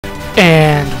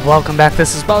And welcome back,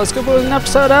 this is Balliscoop with an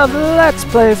episode of Let's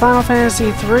Play Final Fantasy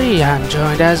III. I'm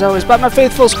joined as always by my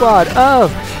faithful squad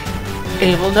of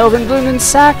Abel, Novin, Bloon, and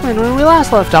Sackman. When we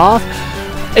last left off,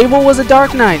 Abel was a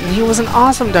Dark Knight, and he was an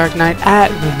awesome Dark Knight at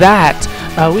that.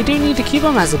 We do need to keep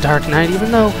him as a Dark Knight,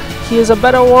 even though he is a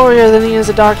better warrior than he is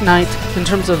a Dark Knight in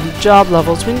terms of job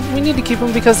levels. We need to keep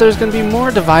him because there's going to be more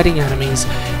dividing enemies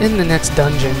in the next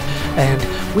dungeon.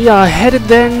 And we are headed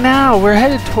there now. We're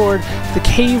headed toward the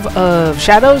Cave of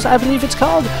Shadows, I believe it's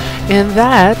called. And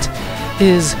that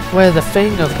is where the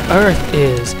Fang of Earth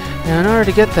is. Now in order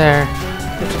to get there,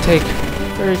 you have to take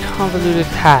a very convoluted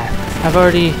path. I've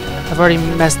already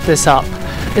messed this up.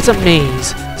 It's a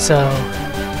maze, so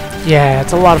yeah,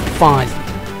 it's a lot of fun.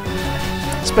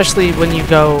 Especially when you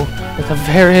go with a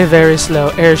very, very slow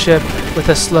airship with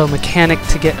a slow mechanic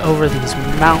to get over these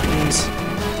mountains.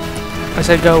 I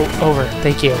said go over,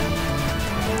 thank you.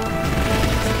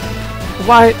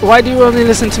 Why do you only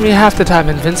listen to me half the time,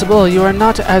 Invincible? You are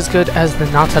not as good as the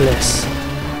Nautilus.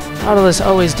 Nautilus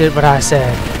always did what I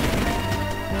said.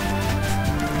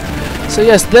 So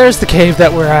yes, there's the cave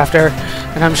that we're after,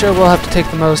 and I'm sure we'll have to take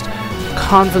the most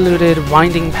convoluted,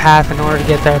 winding path in order to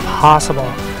get there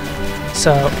possible.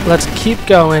 So let's keep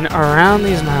going around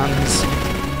these mountains.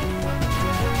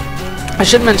 I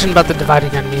should mention about the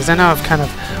dividing enemies. I know I've kind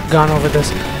of gone over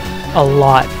this a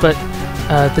lot, but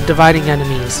the dividing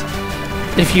enemies.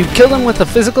 If you kill them with a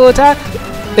physical attack,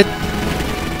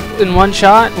 in one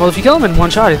shot, well, if you kill them in one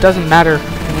shot, it doesn't matter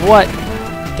what,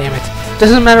 damn it,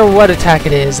 doesn't matter what attack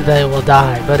it is, they will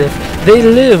die. But if they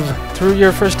live through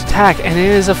your first attack and it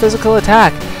is a physical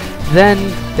attack, then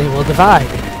they will divide.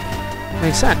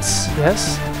 Makes sense,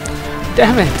 yes?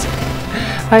 Damn it!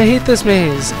 I hate this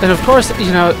maze. And of course,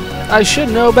 you know, I should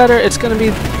know better. It's gonna be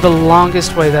the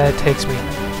longest way that it takes me.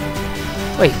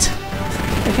 Wait.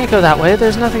 I can't go that way.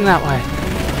 There's nothing that way.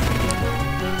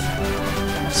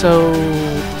 So,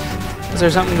 is there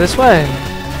something this way?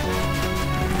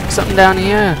 Something down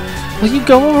here? Will you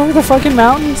go over the fucking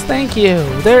mountains? Thank you.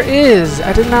 There is.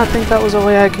 I did not think that was a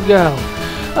way I could go.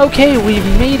 Okay, we've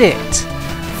made it.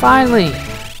 Finally.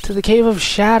 To the Cave of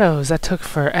Shadows. That took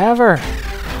forever.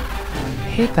 I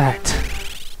hate that.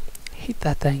 Hate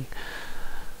that thing.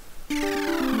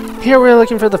 Here we're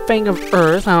looking for the Fang of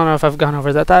Earth. I don't know if I've gone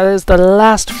over that. That is the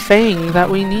last Fang that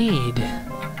we need.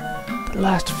 The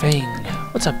last Fang.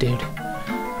 What's up, dude?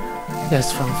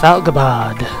 Yes, from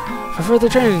Falgabad. For further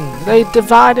training, they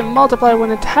divide and multiply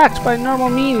when attacked by normal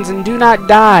means and do not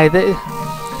die.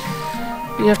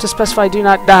 You have to specify do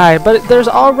not die, but there's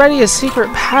already a secret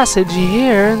passage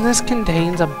here, and this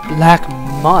contains a black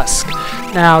musk.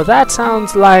 Now, that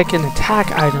sounds like an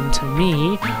attack item to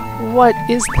me. What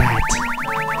is that?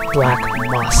 Black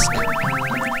musk.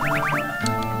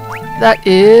 That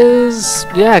is,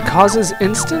 yeah, it causes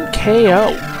instant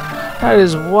KO. That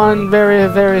is one very,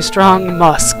 very strong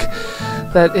musk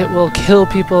that it will kill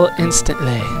people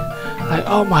instantly. Like,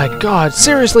 oh my god,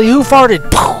 seriously, who farted?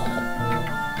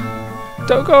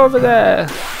 Don't go over there.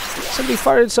 Somebody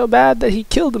farted so bad that he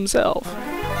killed himself.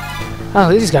 Oh,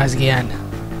 these guys again.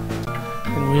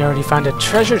 And we already found a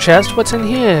treasure chest. What's in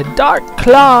here? Dark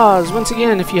claws. Once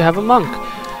again, if you have a monk.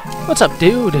 What's up,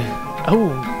 dude?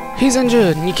 Oh, he's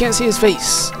injured and you can't see his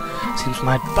face. Seems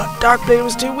my dark blade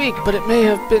was too weak, but it may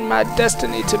have been my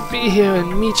destiny to be here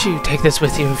and meet you. Take this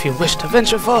with you if you wish to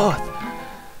venture forth.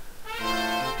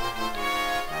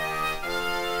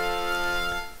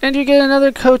 And you get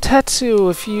another Kotetsu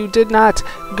if you did not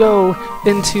go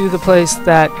into the place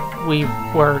that we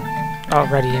were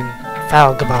already in,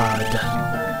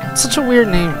 Falgabad. Such a weird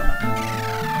name.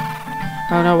 I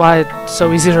don't know why it's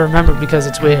so easy to remember, because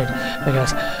it's weird, I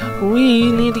guess.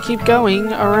 We need to keep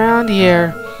going around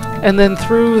here, and then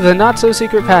through the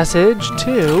not-so-secret passage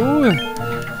to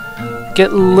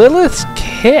get Lilith's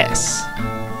Kiss.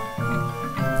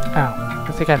 Oh,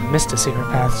 I think I missed a secret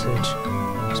passage.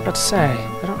 I was about to say,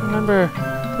 I don't remember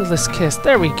Lilith's Kiss.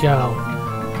 There we go.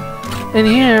 And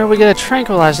here we get a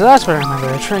tranquilizer. That's what I remember,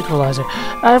 a tranquilizer.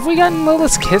 Have we gotten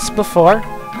Lilith's Kiss before?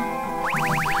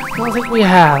 I don't think we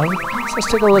have. So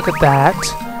let's take a look at that.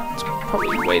 It's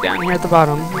probably way down here at the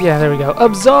bottom. Yeah, there we go.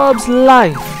 Absorbs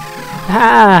life.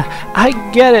 Ah, I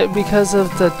get it because of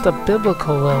the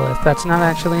biblical Lilith. That's not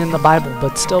actually in the Bible,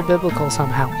 but still biblical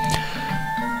somehow.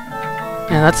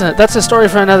 Yeah, that's a story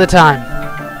for another time.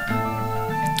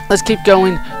 Let's keep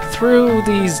going through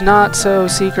these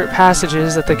not-so-secret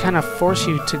passages that they kind of force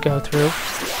you to go through.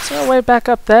 Is there a way back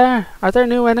up there? Are there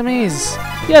new enemies?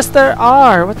 Yes, there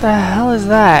are! What the hell is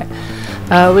that?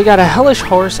 We got a Hellish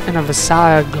Horse and a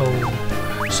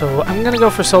Visago. So I'm gonna go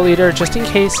for Soul Eater just in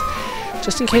case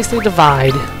they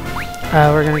divide.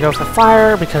 We're gonna go for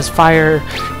fire because fire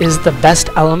is the best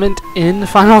element in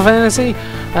Final Fantasy.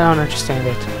 I don't understand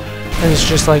it. It's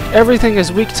just like everything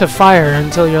is weak to fire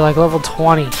until you're like level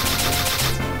 20.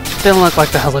 Didn't look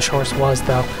like the Hellish Horse was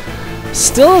though.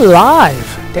 Still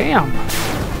alive! Damn.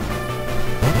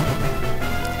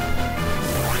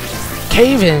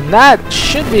 Cave in! That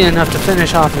should be enough to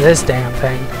finish off this damn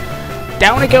thing.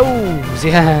 Down it goes!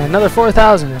 Yeah, another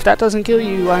 4,000. If that doesn't kill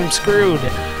you, I'm screwed.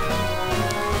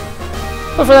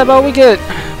 But for that bow, we get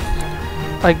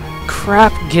like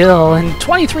crap gil and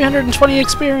 2,320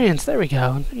 experience. There we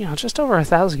go. You know, just over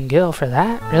 1,000 gil for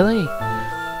that. Really?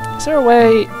 Is there a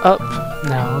way up?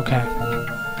 No. Okay.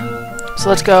 So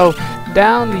let's go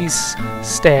down these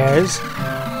stairs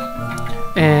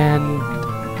and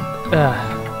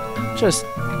just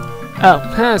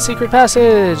secret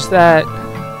passage that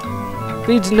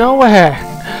leads nowhere.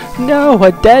 No,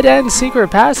 a dead-end secret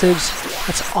passage.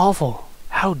 That's awful.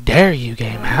 How dare you,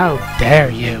 game? How dare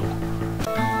you?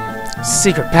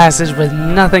 Secret passage with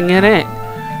nothing in it.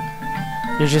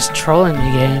 You're just trolling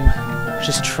me, game. You're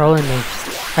just trolling me.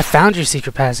 I found your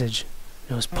secret passage.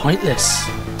 It was pointless.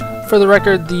 For the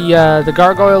record, the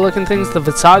gargoyle-looking things, the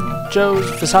Visagos,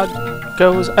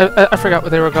 I forgot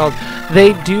what they were called.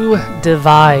 They do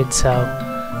divide, so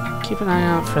keep an eye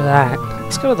out for that.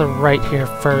 Let's go to the right here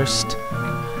first.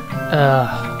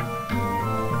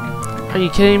 Are you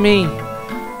kidding me?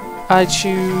 I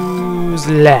choose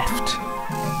left.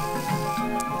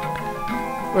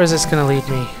 Where's this gonna lead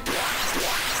me?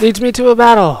 Leads me to a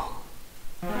battle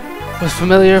with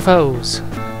familiar foes.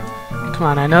 Come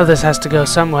on, I know this has to go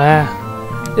somewhere.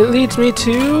 It leads me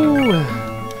to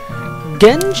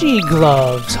Genji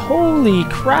gloves. Holy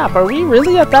crap, are we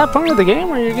really at that point of the game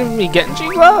where you're giving me Genji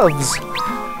gloves?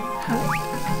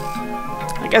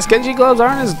 I guess Genji gloves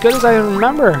aren't as good as I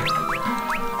remember.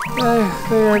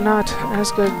 They are not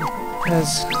as good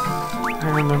as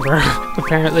I remember,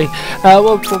 apparently.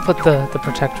 We'll put the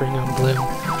Protect Ring on Bloom.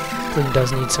 Bloom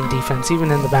does need some defense,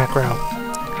 even in the back row.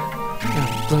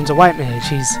 Bloom's a white mage.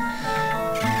 He's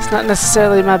not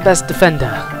necessarily my best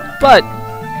defender, but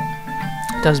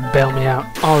does bail me out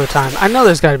all the time. I know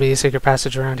there's got to be a secret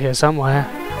passage around here somewhere.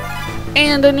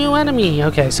 And a new enemy!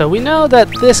 Okay, so we know that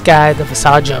this guy, the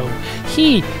Visago,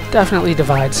 he definitely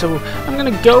divides, so I'm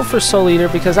gonna go for Soul Eater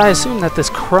because I assume that this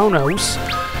Kronos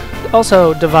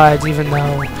also divides, even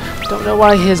though I don't know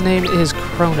why his name is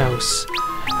Kronos.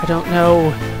 I don't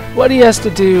know what he has to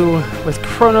do with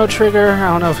Chrono Trigger. I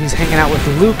don't know if he's hanging out with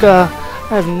Luca.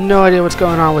 I have no idea what's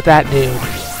going on with that dude.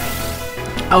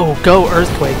 Oh, go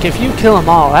Earthquake. If you kill them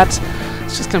all, it's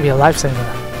just gonna be a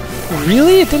lifesaver.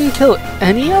 Really? It didn't kill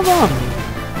any of them?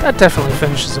 That definitely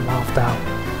finishes them off, though.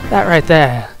 That right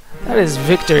there. That is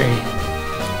victory.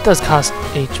 It does cost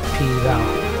HP,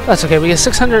 though. That's okay. We get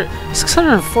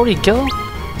 640 gil?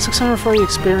 640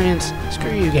 experience.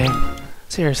 Screw you, game.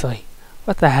 Seriously.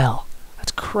 What the hell?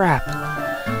 That's crap.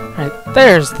 Right,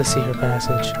 there's the secret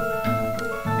passage.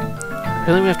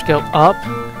 Really, we have to go up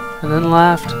and then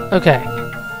left? Okay.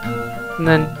 And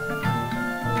then...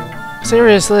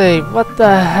 Seriously, what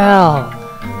the hell?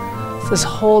 Is this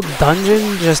whole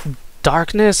dungeon just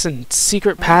darkness and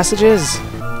secret passages?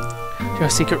 Your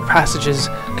secret passages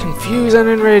confuse and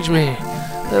enrage me.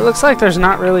 It looks like there's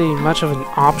not really much of an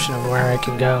option of where I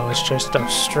can go. It's just a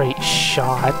straight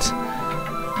shot.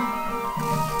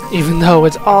 Even though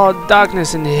it's all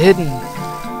darkness and hidden.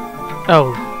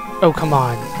 Oh, come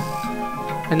on.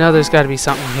 I know there's got to be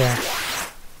something here.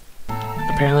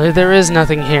 Apparently there is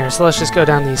nothing here, so let's just go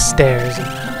down these stairs and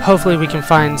hopefully we can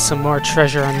find some more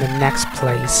treasure on the next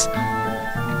place.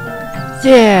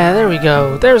 Yeah, there we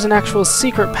go. There's an actual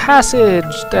secret passage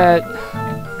that...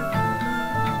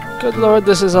 Good lord,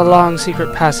 this is a long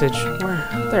secret passage.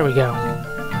 There we go.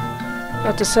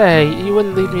 About to say, you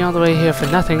wouldn't lead me all the way here for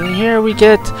nothing. And here we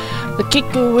get the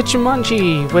Kiku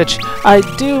Ichimonji, which I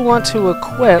do want to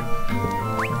equip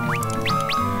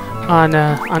on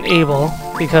Abel,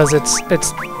 because it's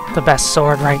the best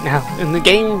sword right now in the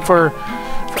game for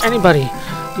anybody,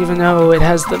 even though it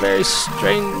has the very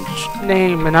strange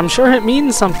name, and I'm sure it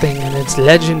means something, and it's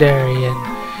legendary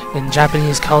in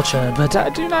Japanese culture, but I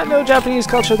do not know Japanese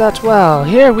culture that well.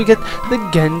 Here we get the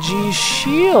Genji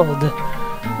shield.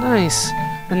 Nice.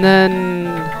 And then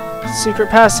secret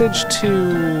passage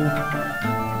to...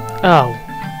 Oh.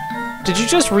 Did you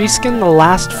just reskin the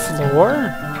last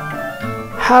floor?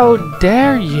 How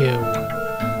dare you?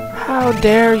 How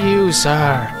dare you,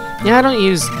 sir? Yeah, I don't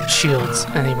use shields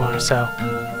anymore, so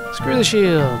screw the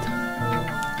shield.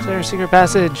 Is there a secret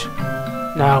passage?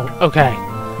 No. Okay.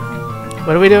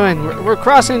 What are we doing? We're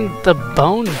crossing the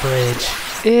bone bridge.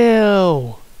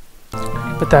 Ew.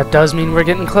 But that does mean we're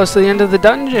getting close to the end of the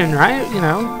dungeon, right? You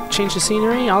know, change the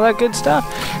scenery, all that good stuff.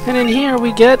 And in here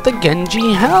we get the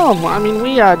Genji Helm. I mean,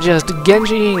 we are just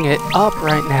Genjiing it up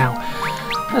right now.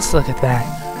 Let's look at that.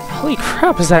 Holy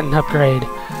crap, is that an upgrade?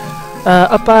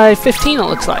 Up by 15 it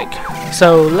looks like.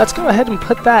 So let's go ahead and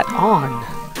put that on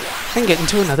and get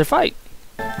into another fight.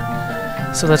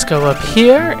 So let's go up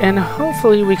here and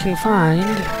hopefully we can find...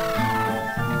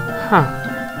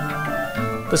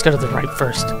 Let's go to the right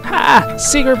first. Ha!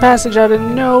 Secret passage out of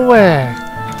nowhere!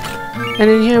 And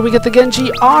in here we get the Genji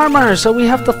armor! So we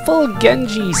have the full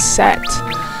Genji set.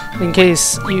 In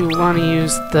case you want to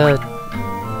use the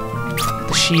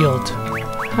shield.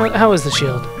 How is the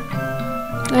shield?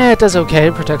 It does okay.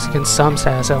 It protects against some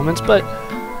status elements, but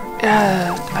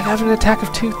I have an attack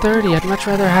of 230. I'd much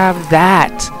rather have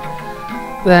that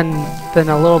than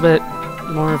a little bit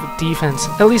more of a defense.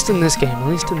 At least in this game.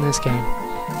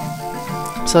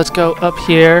 So let's go up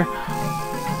here.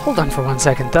 Hold on for 1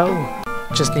 second, though.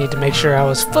 Just need to make sure I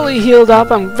was fully healed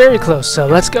up. I'm very close. So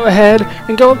let's go ahead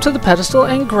and go up to the pedestal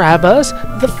and grab us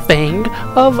the Fang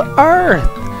of Earth.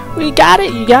 We got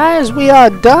it, you guys. We are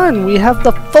done. We have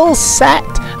the full set.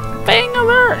 Fang of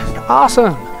Earth.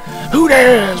 Awesome. Who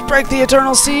dares break the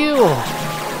Eternal Seal?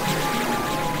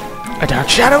 A dark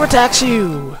shadow attacks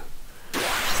you.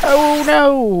 Oh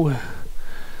no.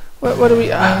 What do we...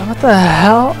 what the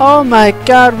hell? Oh my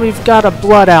god, we've got a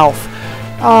Blood Elf.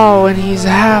 Oh, and he's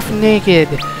half naked.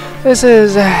 This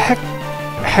is a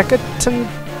Hecaton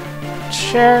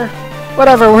Chair?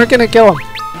 Whatever, we're gonna kill him.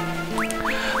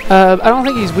 I don't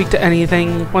think he's weak to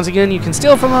anything. Once again, you can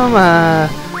steal from him.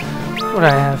 What do I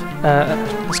have?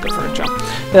 Let's go for a jump.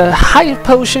 The High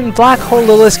Potion, Black Hole,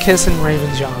 Lilith's Kiss, and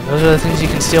Raven's Yawn. Those are the things you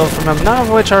can steal from him, none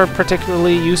of which are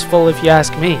particularly useful if you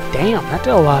ask me. Damn, that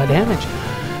did a lot of damage.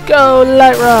 Go,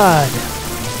 Light Rod!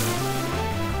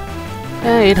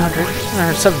 800,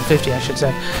 or 750 I should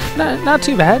say. Not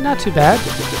too bad, not too bad.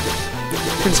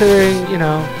 Considering, you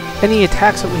know, any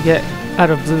attacks that we get out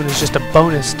of Bloon is just a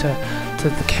bonus to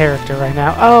the character right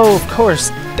now. Oh, of course,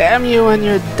 damn you and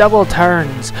your double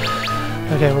turns.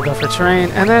 Okay, we'll go for terrain,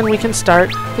 and then we can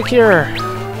start the cure.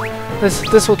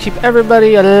 This will keep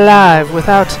everybody alive.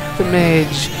 Without the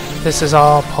mage, this is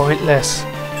all pointless.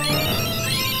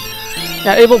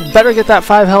 Yeah, Abel better get that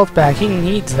 5 health back. He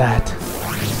needs that.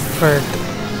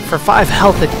 For 5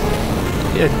 health,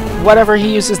 whatever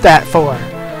he uses that for.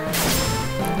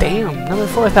 Damn, another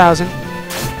 4,000.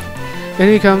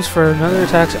 Then he comes for another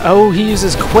attack. Oh, he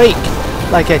uses Quake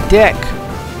like a dick.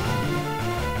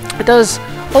 It does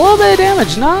a little bit of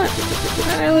damage, not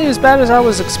nearly as bad as I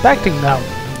was expecting, though.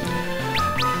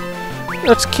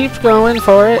 Let's keep going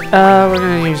for it. We're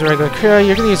going to use a regular cure.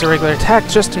 You're going to use a regular attack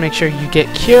just to make sure you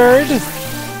get cured.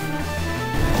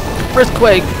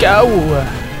 Earthquake, go!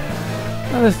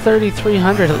 Another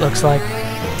 3,300 it looks like.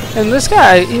 And this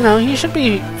guy, you know, he should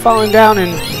be falling down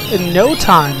in no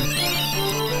time.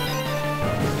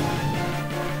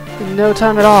 In no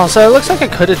time at all. So it looks like I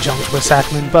could have jumped with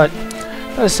Sackman, but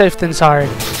better safe than sorry.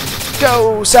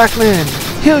 Go, Sackman!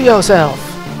 Heal yourself!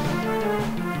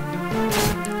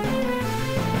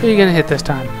 Who are you gonna hit this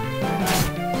time?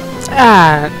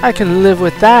 Ah, I can live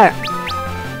with that.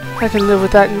 I can live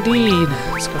with that indeed.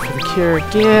 Let's go for the cure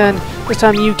again. This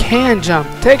time you can jump.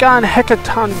 Take on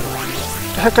Hecatonker.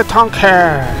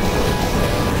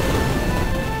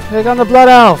 Take on the Blood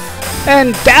Elf.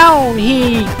 And down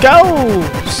he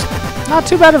goes! Not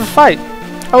too bad of a fight.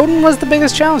 Odin was the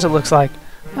biggest challenge, it looks like.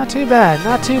 Not too bad,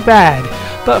 not too bad.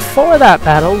 But for that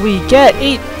battle, we get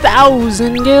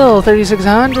 8,000 gil,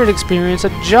 3,600 experience, a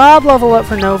job level up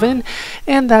for Novin,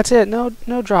 and that's it. No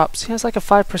drops. He has like a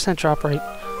 5% drop rate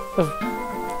of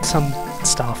some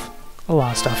stuff. A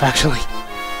lot of stuff, actually.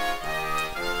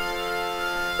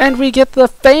 And we get the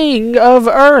Fang of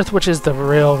Earth, which is the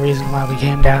real reason why we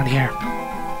came down here.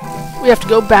 We have to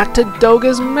go back to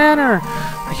Doga's Manor.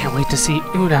 I can't wait to see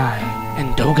Unai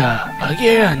and Doga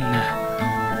again.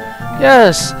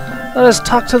 Yes, let us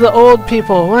talk to the old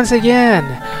people once again.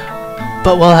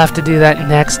 But we'll have to do that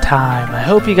next time. I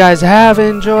hope you guys have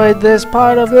enjoyed this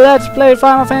part of Let's Play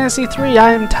Final Fantasy III.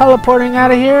 I am teleporting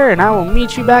out of here, and I will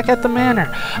meet you back at the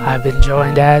manor. I've been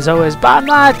joined, as always, by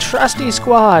my trusty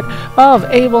squad of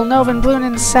Abel, Novin, Bloon,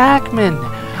 and Sackman.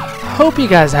 Hope you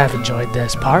guys have enjoyed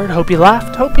this part. Hope you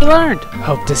laughed. Hope you learned.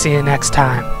 Hope to see you next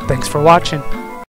time. Thanks for watching.